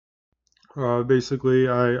Basically,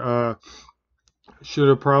 I should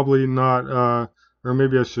have probably not, or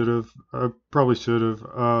maybe I should have. I probably should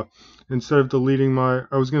have. Instead of deleting my,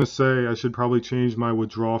 I was gonna say I should probably change my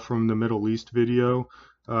withdraw from the Middle East video.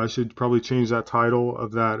 I should probably change that title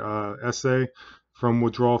of that essay from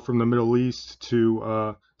withdrawal from the Middle East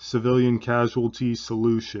to civilian casualty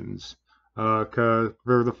solutions. For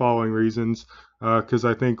the following reasons, because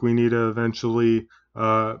I think we need to eventually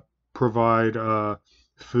provide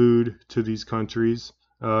food to these countries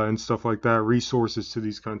and stuff like that, resources to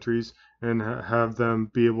these countries, and have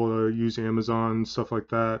them be able to use Amazon and stuff like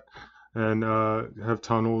that, and have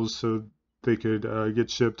tunnels so they could get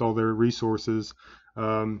shipped all their resources.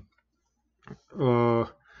 Um, uh,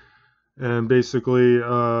 and basically,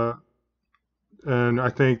 and I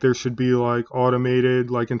think there should be like automated,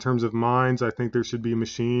 like in terms of mines, I think there should be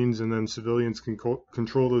machines, and then civilians can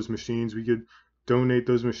control those machines. We could donate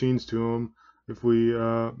those machines to them if we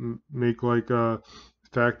make like a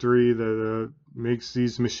factory that makes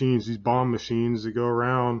these machines, these bomb machines that go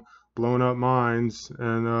around blowing up mines,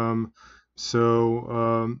 and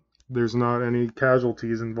there's not any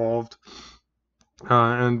casualties involved.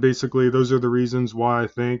 And basically, those are the reasons why I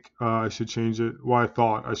think I should change it. Why I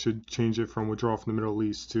thought I should change it from withdrawal from the Middle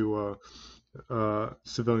East to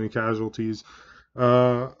civilian casualties.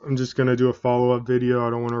 I'm just gonna do a follow-up video.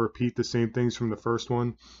 I don't want to repeat the same things from the first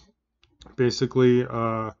one. Basically,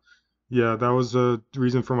 yeah, that was the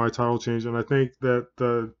reason for my title change, and I think that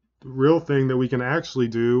the real thing that we can actually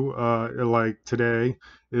do, like today,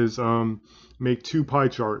 is make two pie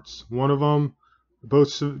charts. One of them,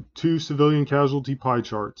 both two civilian casualty pie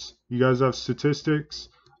charts. You guys have statistics.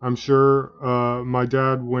 I'm sure my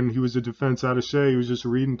dad, when he was a defense attaché, he was just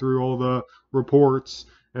reading through all the reports,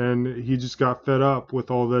 and he just got fed up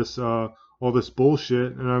with all this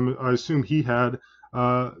bullshit. And I assume he had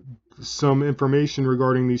uh, some information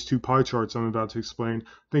regarding these two pie charts I'm about to explain.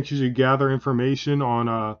 I think you should gather information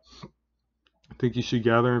on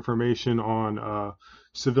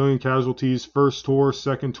civilian casualties, first tour,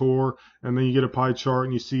 second tour, and then you get a pie chart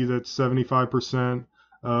and you see that 75%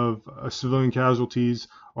 of civilian casualties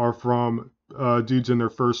are from dudes in their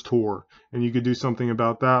first tour. And you could do something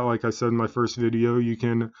about that. Like I said in my first video, you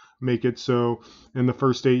can make it so in the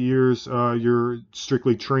first 8 years, you're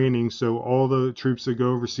strictly training. So all the troops that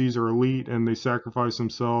go overseas are elite and they sacrifice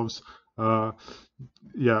themselves. Uh,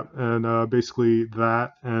 yeah, and basically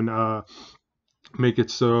that. And make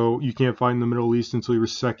it so you can't fight in the Middle East until your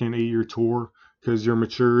second 8-year tour because you're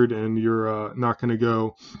matured and you're not going to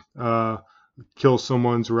go uh, kill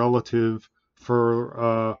someone's relative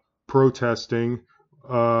for protesting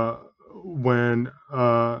when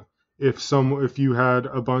if you had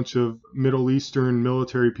a bunch of Middle Eastern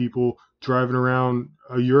military people driving around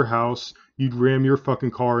your house, you'd ram your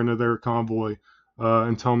fucking car into their convoy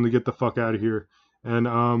and tell them to get the fuck out of here. And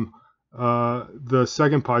the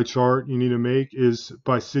second pie chart you need to make is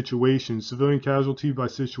by situation, civilian casualty by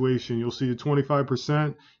situation. You'll see the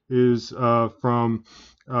 25% is from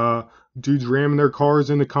dudes ramming their cars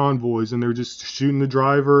into convoys and they're just shooting the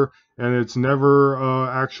driver, and it's never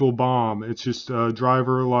actual bomb. It's just a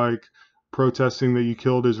driver like protesting that you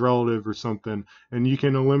killed his relative or something. And you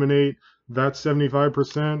can eliminate that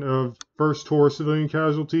 75% of first tour civilian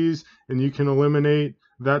casualties, and you can eliminate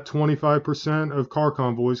that 25% of car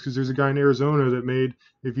convoys, because there's a guy in Arizona that made,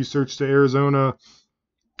 if you search the Arizona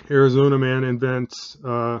man invents,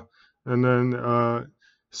 and then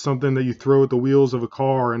something that you throw at the wheels of a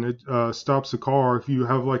car and it stops the car. If you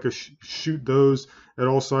have like a shoot those at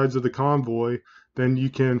all sides of the convoy, then you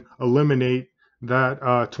can eliminate that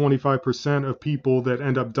 25% of people that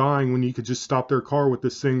end up dying when you could just stop their car with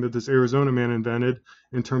this thing that this Arizona man invented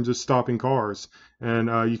in terms of stopping cars.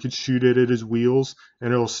 And you could shoot it at his wheels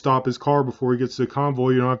and it'll stop his car before he gets to the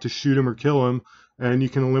convoy. You don't have to shoot him or kill him. And you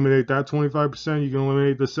can eliminate that 25%. You can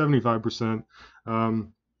eliminate the 75%.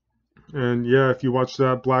 And yeah, if you watch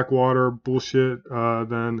that Blackwater bullshit,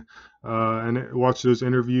 then and watch those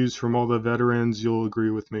interviews from all the veterans, you'll agree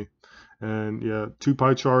with me. And yeah, two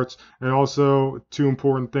pie charts, and also two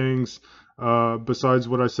important things besides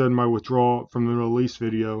what I said in my withdrawal from the Middle East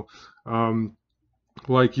video.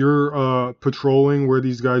 Like you're patrolling where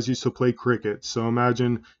these guys used to play cricket. So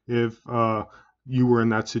imagine if you were in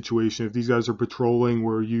that situation. If these guys are patrolling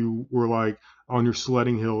where you were like on your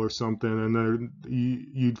sledding hill or something, and then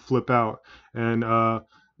you'd flip out, and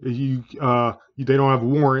they don't have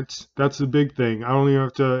warrants. That's the big thing. I don't even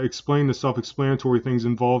have to explain the self-explanatory things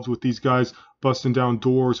involved with these guys busting down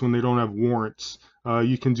doors when they don't have warrants.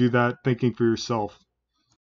 You can do that thinking for yourself.